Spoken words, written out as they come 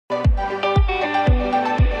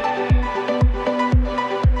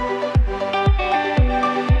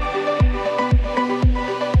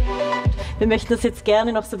Wir möchten das jetzt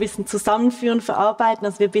gerne noch so ein bisschen zusammenführen, verarbeiten.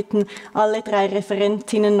 Also wir bitten alle 3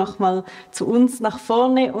 Referentinnen nochmal zu uns nach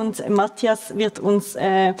vorne und Matthias wird uns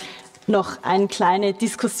noch eine kleine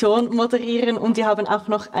Diskussion moderieren und wir haben auch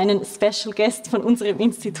noch einen Special Guest von unserem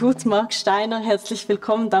Institut, Marc Steiner. Herzlich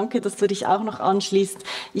willkommen, danke, dass du dich auch noch anschließt.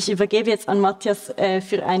 Ich übergebe jetzt an Matthias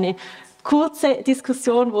für eine kurze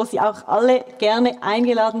Diskussion, wo Sie auch alle gerne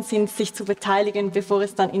eingeladen sind, sich zu beteiligen, bevor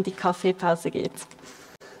es dann in die Kaffeepause geht.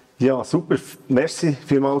 Ja, super. Merci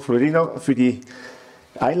vielmals, Paulina, für die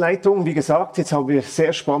Einleitung. Wie gesagt, jetzt haben wir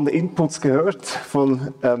sehr spannende Inputs gehört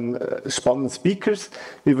von spannenden Speakers.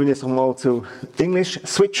 Wir würden jetzt nochmal zu Englisch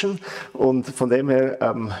switchen und von dem her,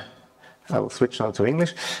 I will switch now to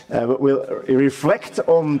English. We'll reflect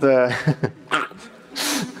on the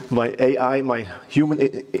my AI, my human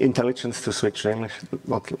intelligence to switch to English,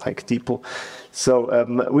 not like people. So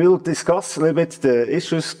we'll discuss a little bit the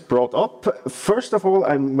issues brought up. First of all,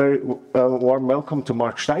 I'm very warm welcome to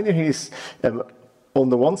Marc Steiner. He is on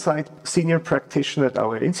the one side, senior practitioner at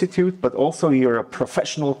our institute, but also you're a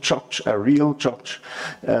professional judge, a real judge.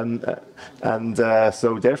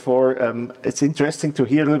 So therefore, it's interesting to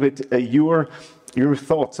hear a little bit your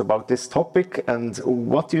thoughts about this topic and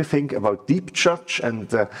what do you think about DeepJudge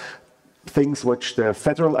and things which the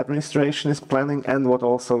federal administration is planning and what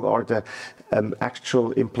also are the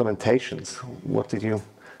actual implementations. What did you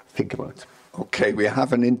think about? Okay, we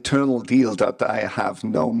have an internal deal that I have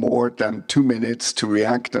no more than 2 minutes to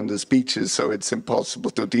react on the speeches, so it's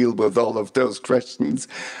impossible to deal with all of those questions.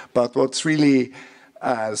 But what's really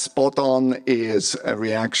spot on is a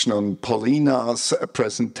reaction on Paulina's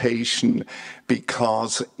presentation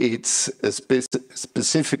because it's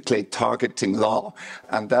specifically targeting law,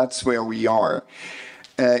 and that's where we are.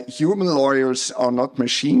 Human lawyers are not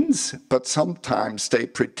machines, but sometimes they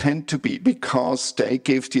pretend to be because they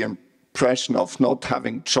give the impression of not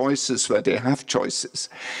having choices where they have choices.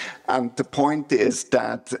 And the point is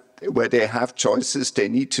that where they have choices, they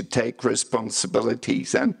need to take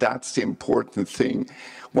responsibilities, and that's the important thing.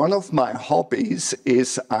 One of my hobbies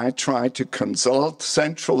is I try to consult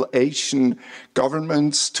Central Asian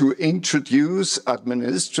governments to introduce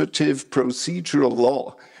administrative procedural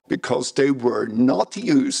law, because they were not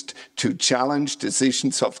used to challenge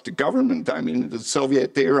decisions of the government. I mean, in the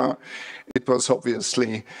Soviet era, it was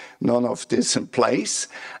obviously none of this in place.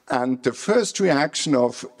 And the first reaction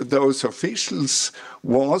of those officials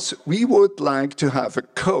was, we would like to have a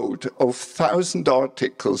code of 1,000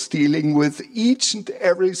 articles dealing with each and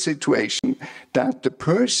every situation that the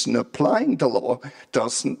person applying the law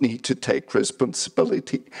doesn't need to take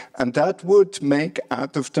responsibility. And that would make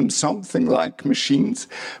out of them something like machines.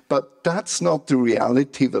 But that's not the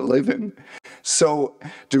reality we live in. So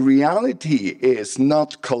the reality is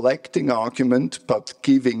not collecting argument, but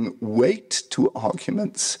giving weight to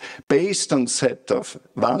arguments based on set of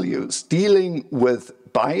values, dealing with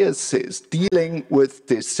biases, dealing with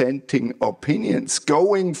dissenting opinions,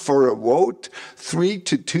 going for a vote,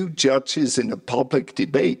 3-2 judges in a public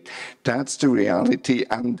debate. That's the reality.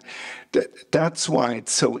 And that's why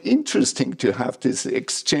it's so interesting to have this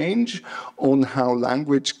exchange on how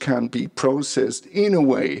language can be processed in a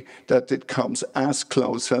way that it comes as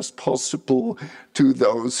close as possible to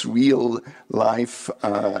those real life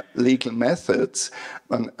legal methods.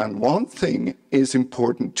 And one thing is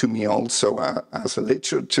important to me also as a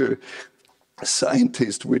literature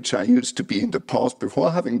scientist, which I used to be in the past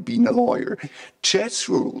before having been a lawyer. Chess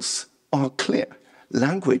rules are clear.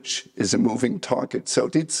 Language is a moving target. So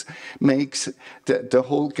this makes the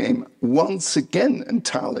whole game once again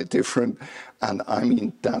entirely different. And I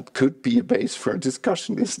mean, that could be a base for a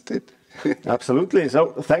discussion, isn't it? Absolutely.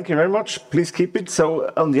 So thank you very much. Please keep it. So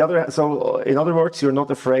in other words, you're not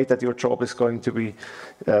afraid that your job is going to be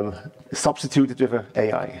substituted with an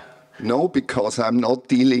AI? No, because I'm not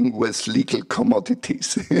dealing with legal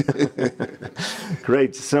commodities.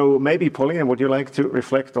 Great. So maybe, Paulina, would you like to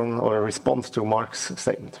reflect on or respond to Marc's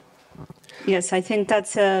statement? Yes, I think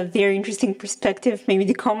that's a very interesting perspective. Maybe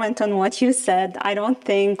the comment on what you said. I don't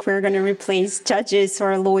think we're going to replace judges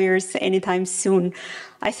or lawyers anytime soon.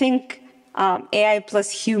 I think AI plus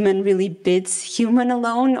human really beats human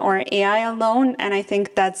alone or AI alone, and I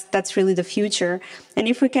think that's really the future. And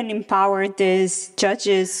if we can empower these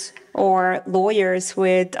judges or lawyers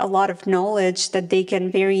with a lot of knowledge that they can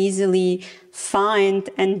very easily find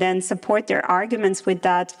and then support their arguments with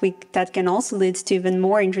that, that can also lead to even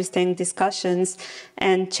more interesting discussions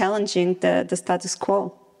and challenging the status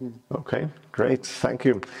quo. Okay, great, thank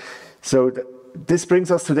you. So this brings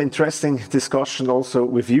us to the interesting discussion also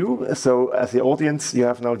with you. So as the audience, you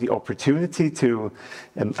have now the opportunity to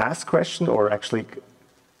ask questions or actually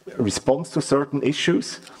respond to certain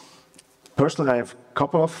issues. personally, I have a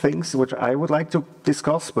couple of things which I would like to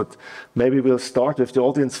discuss, but maybe we'll start with the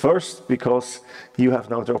audience first, because you have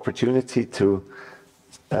now the opportunity to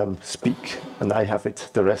speak, and I have it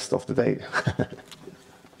the rest of the day.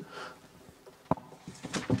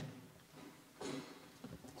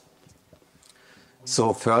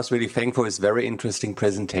 So first, really thankful for this very interesting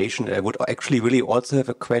presentation. I would actually really also have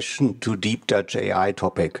a question to DeepJudge AI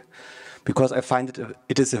topic, because I find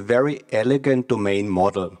it is a very elegant domain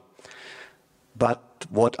model. But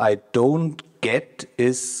what I don't get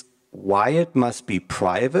is why it must be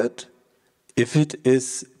private if it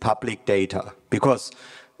is public data. Because,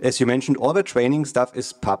 as you mentioned, all the training stuff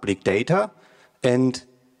is public data. And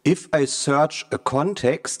if I search a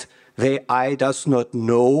context, the AI does not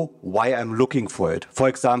know why I'm looking for it. For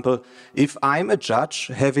example, if I'm a judge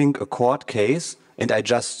having a court case and I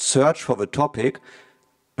just search for the topic,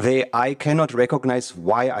 the AI cannot recognize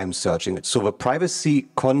why I'm searching it. So the privacy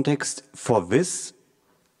context for this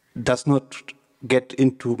does not get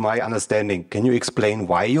into my understanding. Can you explain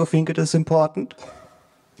why you think it is important?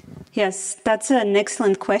 Yes, that's an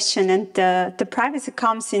excellent question. And the privacy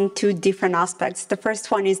comes in two different aspects. The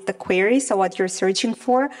first one is the query, so what you're searching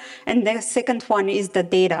for. And the second one is the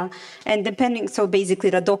data. And so basically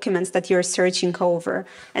the documents that you're searching over.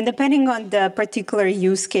 And depending on the particular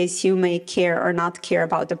use case, you may care or not care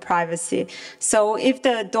about the privacy. So if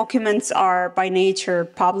the documents are by nature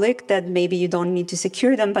public, then maybe you don't need to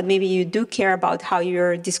secure them, but maybe you do care about how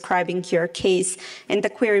you're describing your case and the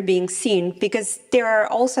query being seen, because there are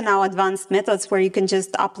also now advanced methods where you can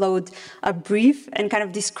just upload a brief and kind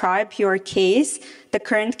of describe your case, the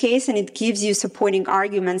current case, and it gives you supporting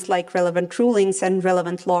arguments like relevant rulings and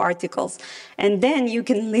relevant law articles. And then you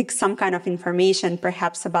can leak some kind of information,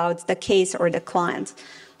 perhaps about the case or the client.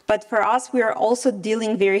 But for us, we are also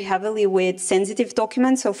dealing very heavily with sensitive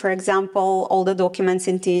documents. So, for example, all the documents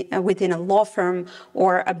within a law firm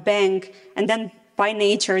or a bank, and then by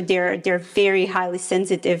nature, they're very highly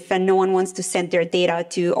sensitive, and no one wants to send their data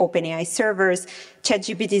to OpenAI servers.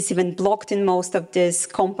 ChatGPT is even blocked in most of these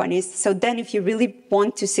companies. So then if you really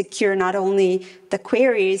want to secure not only the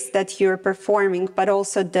queries that you're performing, but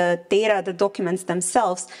also the data, the documents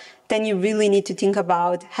themselves, then you really need to think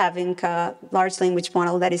about having a large language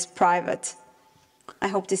model that is private. I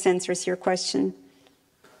hope this answers your question.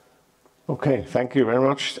 Okay, thank you very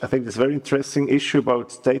much. I think it's a very interesting issue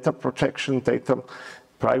about data protection, data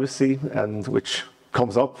privacy, and which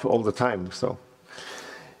comes up all the time. So,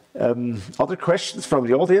 other questions from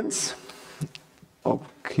the audience?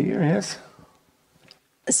 Okay, yes.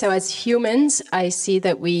 So as humans, I see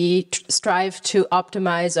that we strive to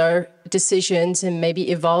optimize our decisions and maybe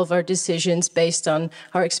evolve our decisions based on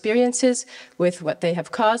our experiences with what they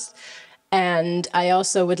have caused. And I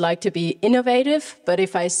also would like to be innovative, but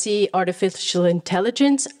if I see artificial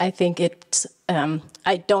intelligence, I think it's,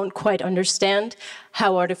 I don't quite understand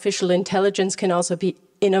how artificial intelligence can also be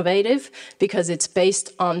innovative, because it's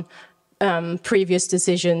based on previous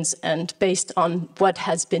decisions and based on what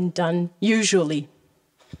has been done usually.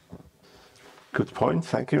 Good point,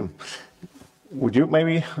 thank you. Would you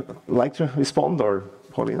maybe like to respond, or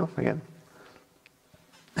Paulina again?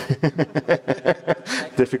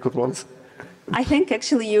 Difficult ones. I think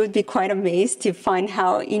actually you would be quite amazed to find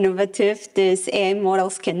how innovative these AI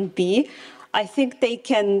models can be. I think they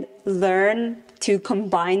can learn to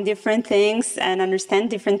combine different things and understand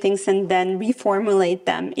different things and then reformulate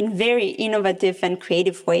them in very innovative and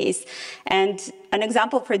creative ways. And an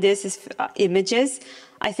example for this is images.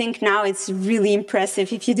 I think now it's really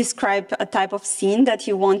impressive if you describe a type of scene that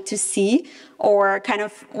you want to see or kind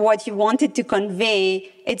of what you wanted to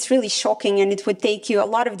convey. It's really shocking, and it would take you a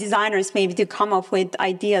lot of designers maybe to come up with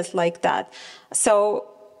ideas like that. So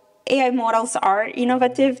AI models are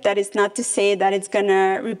innovative. That is not to say that it's going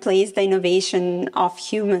to replace the innovation of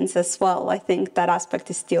humans as well. I think that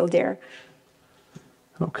aspect is still there.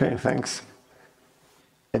 Okay, thanks.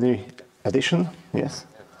 Any addition? Yes.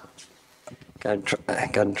 I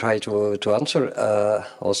can try to answer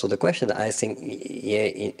also the question. I think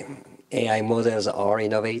AI models are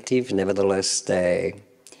innovative. Nevertheless, they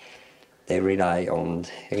rely on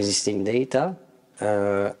existing data.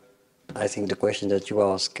 I think the question that you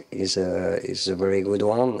ask is a very good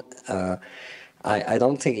one. I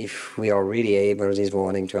don't think if we are really able this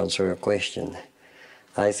morning to answer your question.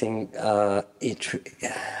 I think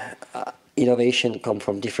innovation comes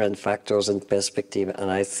from different factors and perspective, and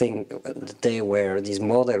I think the day where this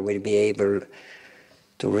model will be able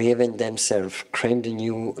to reinvent themselves, create the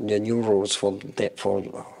new rules for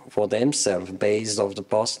themselves based on the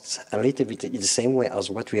past, a little bit in the same way as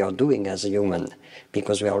what we are doing as a human,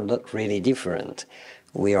 because we are not really different.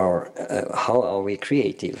 how are we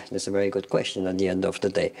creative? That's a very good question at the end of the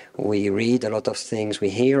day. We read a lot of things, we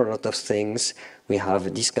hear a lot of things, we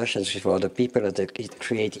have discussions with other people that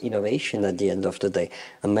create innovation at the end of the day.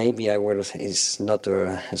 And maybe it's not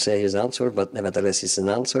a serious answer, but nevertheless it's an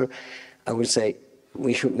answer. I will say,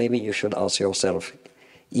 maybe you should ask yourself,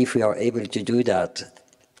 if we are able to do that,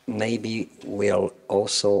 maybe we'll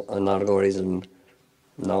also an algorithm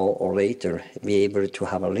now or later be able to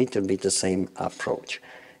have a little bit the same approach.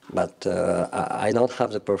 But I don't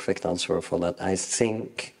have the perfect answer for that. I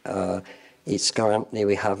think it's currently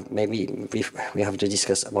we have to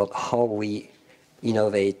discuss about how we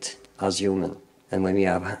innovate as human. And when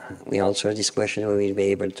we answer this question, we will be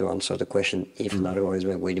able to answer the question if an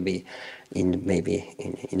algorithm will be maybe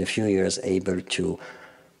in a few years able to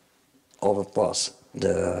overpass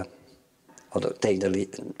overtake the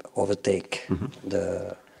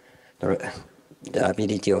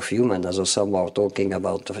ability of human. As some are talking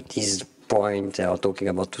about this point, they are talking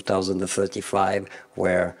about 2035,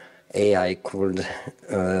 where AI could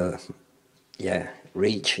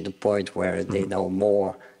reach the point where they know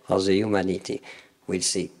more as a humanity. We'll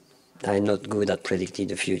see. I'm not good at predicting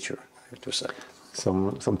the future, I have to say.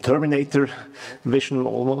 Some Terminator vision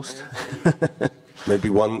almost.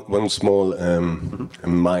 Maybe one small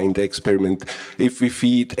mind experiment. If we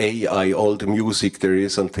feed AI all the music there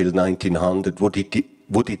is until 1900, would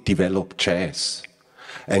it develop jazz?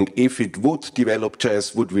 And if it would develop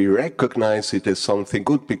jazz, would we recognize it as something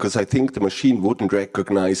good? Because I think the machine wouldn't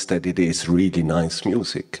recognize that it is really nice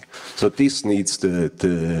music. So this needs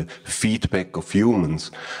the feedback of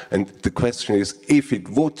humans. And the question is, if it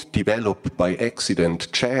would develop by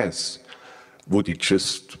accident jazz, would it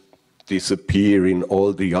just disappear in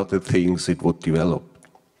all the other things it would develop?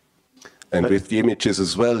 And with the images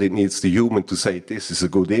as well, it needs the human to say, this is a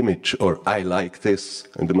good image, or I like this.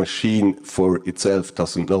 And the machine for itself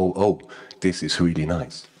doesn't know, oh, this is really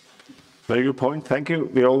nice. Very good point. Thank you.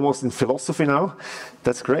 We're almost in philosophy now.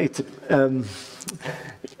 That's great.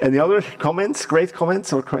 Any other comments, great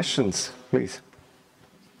comments or questions, please?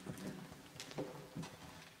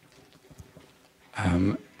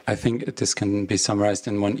 I think this can be summarized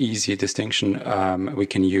in one easy distinction. We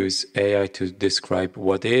can use AI to describe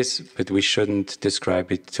what is, but we shouldn't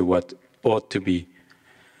describe it to what ought to be,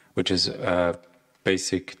 which is a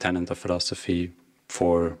basic tenet of philosophy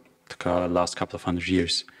for the last couple of 100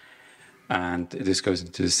 years. And this goes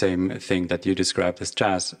into the same thing that you described as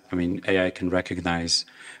jazz. I mean, AI can recognize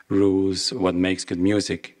rules, what makes good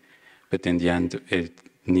music, but in the end, it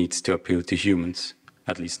needs to appeal to humans,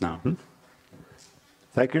 at least now. Mm-hmm.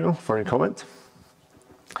 Thank you for your comment.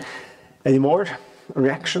 Any more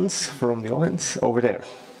reactions from the audience over there?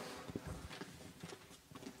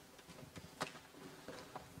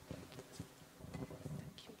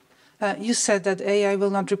 You said that AI will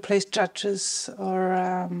not replace judges or,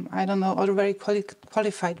 I don't know, other very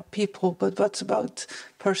qualified people, but what about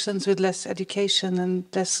persons with less education and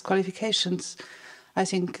less qualifications? I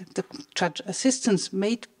think the judge assistants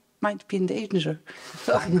might be in danger,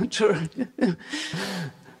 so I'm not sure.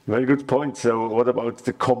 Very good point. So what about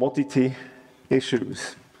the commodity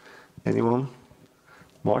issues? Anyone?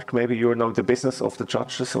 Mark, maybe you know the business of the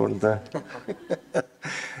judges or the...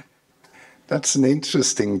 That's an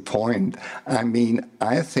interesting point. I mean,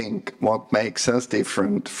 I think what makes us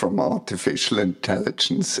different from artificial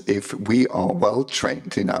intelligence, if we are well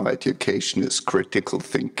trained in our education, is critical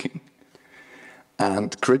thinking.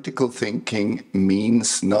 And critical thinking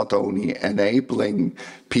means not only enabling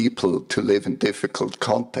people to live in difficult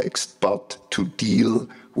contexts, but to deal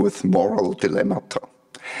with moral dilemmata.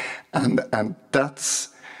 And that's,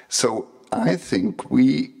 so I think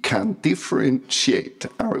we can differentiate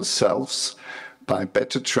ourselves by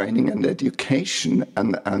better training and education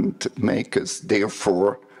and make us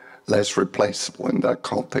therefore less replaceable in that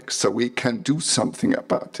context. So we can do something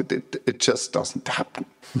about it. It just doesn't happen.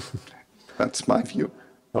 That's my view.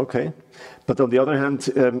 Okay. But on the other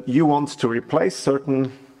hand, you want to replace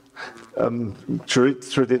certain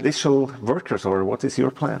traditional workers, or what is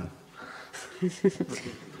your plan?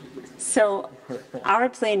 So our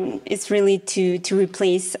plan is really to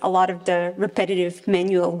replace a lot of the repetitive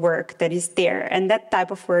manual work that is there. And that type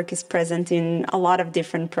of work is present in a lot of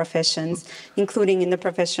different professions, including in the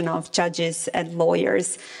profession of judges and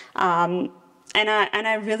lawyers. And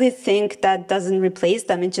I really think that doesn't replace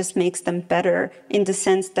them. It just makes them better in the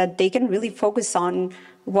sense that they can really focus on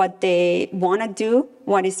what they want to do,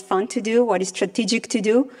 what is fun to do, what is strategic to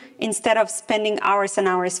do, instead of spending hours and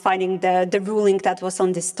hours fighting the ruling that was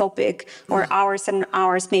on this topic, or hours and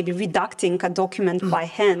hours maybe redacting a document by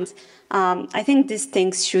hand. I think these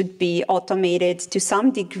things should be automated to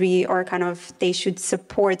some degree, or kind of they should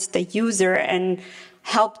support the user and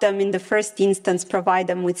help them in the first instance, provide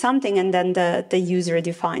them with something, and then the user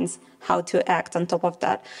defines how to act on top of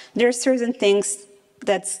that. There are certain things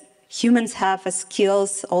that humans have as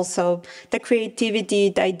skills, also the creativity,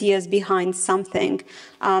 the ideas behind something,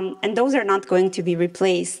 and those are not going to be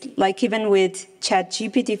replaced. Like even with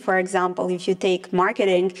ChatGPT, for example, if you take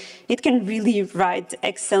marketing, it can really write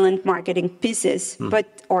excellent marketing pieces,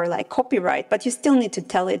 or like copyright, but you still need to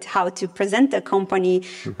tell it how to present the company,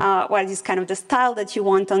 what is kind of the style that you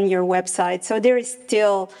want on your website. So there is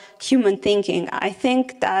still human thinking. I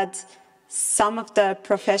think that some of the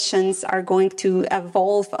professions are going to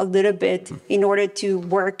evolve a little bit in order to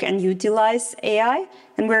work and utilize AI.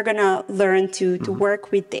 And we're going to learn to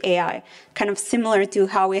work with the AI, kind of similar to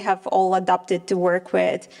how we have all adopted to work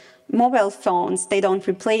with mobile phones. They don't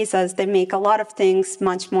replace us. They make a lot of things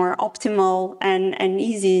much more optimal and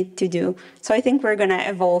easy to do. So I think we're going to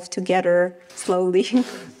evolve together slowly.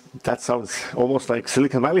 That sounds almost like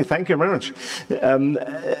Silicon Valley. Thank you very much.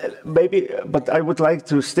 Maybe, but I would like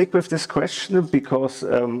to stick with this question because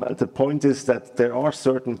the point is that there are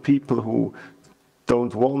certain people who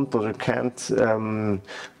don't want or can't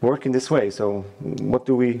work in this way. So what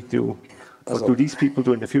do we do? What do these people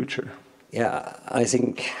do in the future? Yeah, I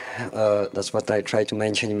think that's what I tried to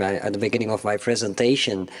mention at the beginning of my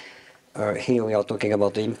presentation. Here we are talking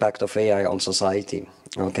about the impact of AI on society.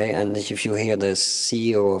 Okay, and if you hear the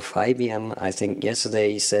CEO of IBM, I think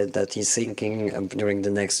yesterday he said that he's thinking during the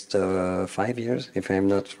next 5 years, if I'm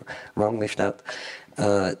not wrong with that,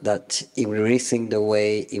 that he will rethink the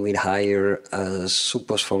way he will hire a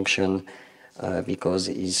super function because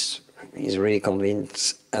he's really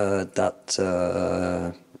convinced that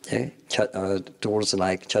tools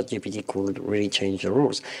like ChatGPT could really change the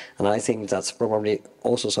rules. And I think that's probably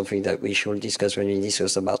also something that we should discuss when we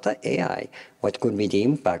discuss about the AI. What could be the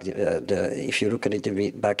impact? If you look at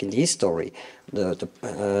it back in the history,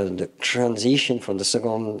 the transition from the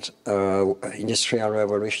second industrial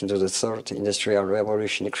revolution to the third industrial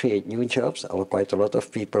revolution create new jobs. Quite a lot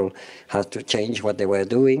of people had to change what they were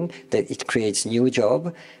doing. It creates new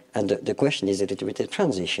jobs. And the question is a little bit of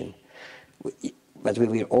transition. But we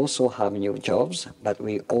will also have new jobs, but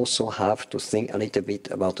we also have to think a little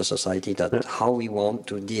bit about the society, that how we want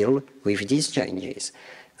to deal with these changes.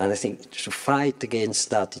 And I think to fight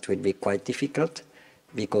against that, it will be quite difficult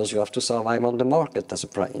because you have to survive on the market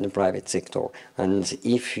in the private sector. And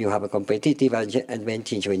if you have a competitive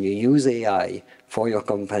advantage when you use AI for your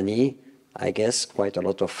company, I guess quite a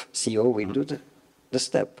lot of CEO will do the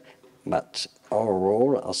step. But our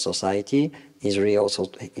role as society is really also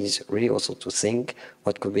to think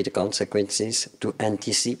what could be the consequences, to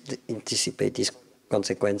anticipate these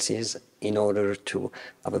consequences in order to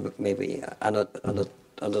have maybe another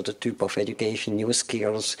type of education, new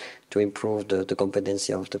skills to improve the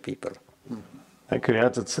competency of the people. Thank you. Yeah,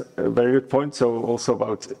 that's a very good point. So also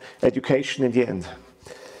about education in the end.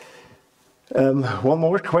 One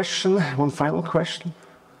more question, one final question.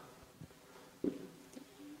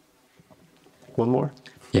 One more?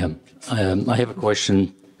 Yeah, I have a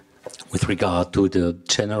question with regard to the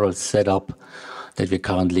general setup that we're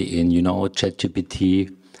currently in. You know,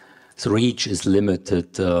 ChatGPT's reach is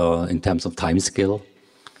limited in terms of time scale,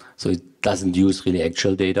 so it doesn't use really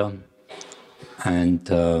actual data. And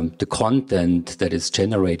the content that is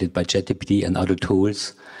generated by ChatGPT and other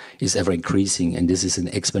tools is ever increasing, and this is an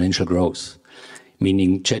exponential growth.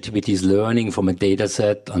 Meaning ChatGPT is learning from a data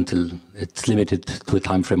set until it's limited to a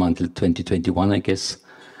time frame until 2021, I guess.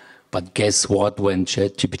 But guess what? When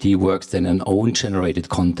ChatGPT works then on own generated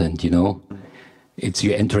content, you know,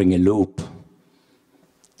 you're entering a loop.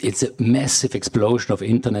 It's a massive explosion of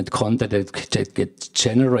internet content that gets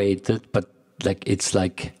generated, but it's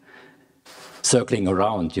like circling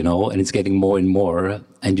around, you know, and it's getting more and more,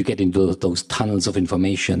 and you get into those tunnels of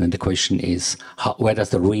information. And the question is, where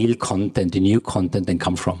does the real content, the new content then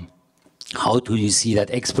come from? How do you see that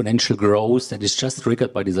exponential growth that is just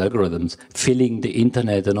triggered by these algorithms, filling the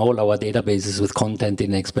internet and all our databases with content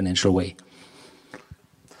in an exponential way?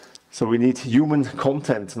 So we need human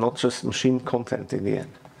content, not just machine content in the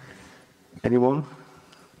end. Anyone?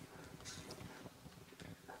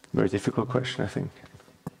 Very difficult question, I think.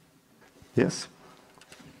 Yes?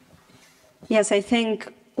 Yes, I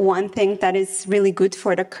think one thing that is really good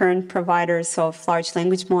for the current providers of large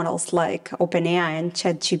language models like OpenAI and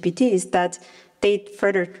ChatGPT is that they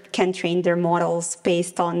further can train their models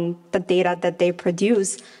based on the data that they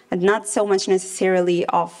produce, and not so much necessarily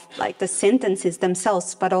of like the sentences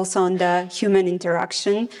themselves, but also on the human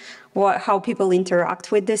interaction, how people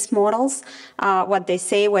interact with these models, what they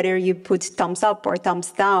say, whether you put thumbs up or thumbs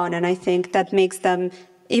down. And I think that makes them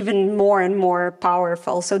even more and more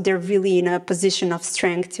powerful. So they're really in a position of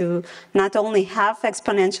strength to not only have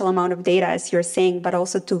exponential amount of data, as you're saying, but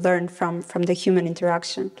also to learn from the human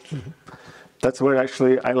interaction. Mm-hmm. That's where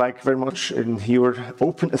actually I like very much in your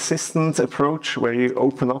open assistant approach, where you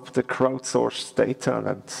open up the crowdsourced data.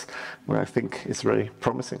 That's where I think is very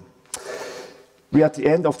promising. We're at the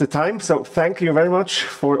end of the time, so thank you very much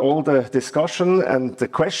for all the discussion and the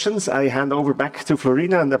questions. I hand over back to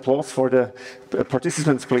Florina, and applause for the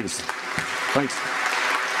participants, please. Thanks.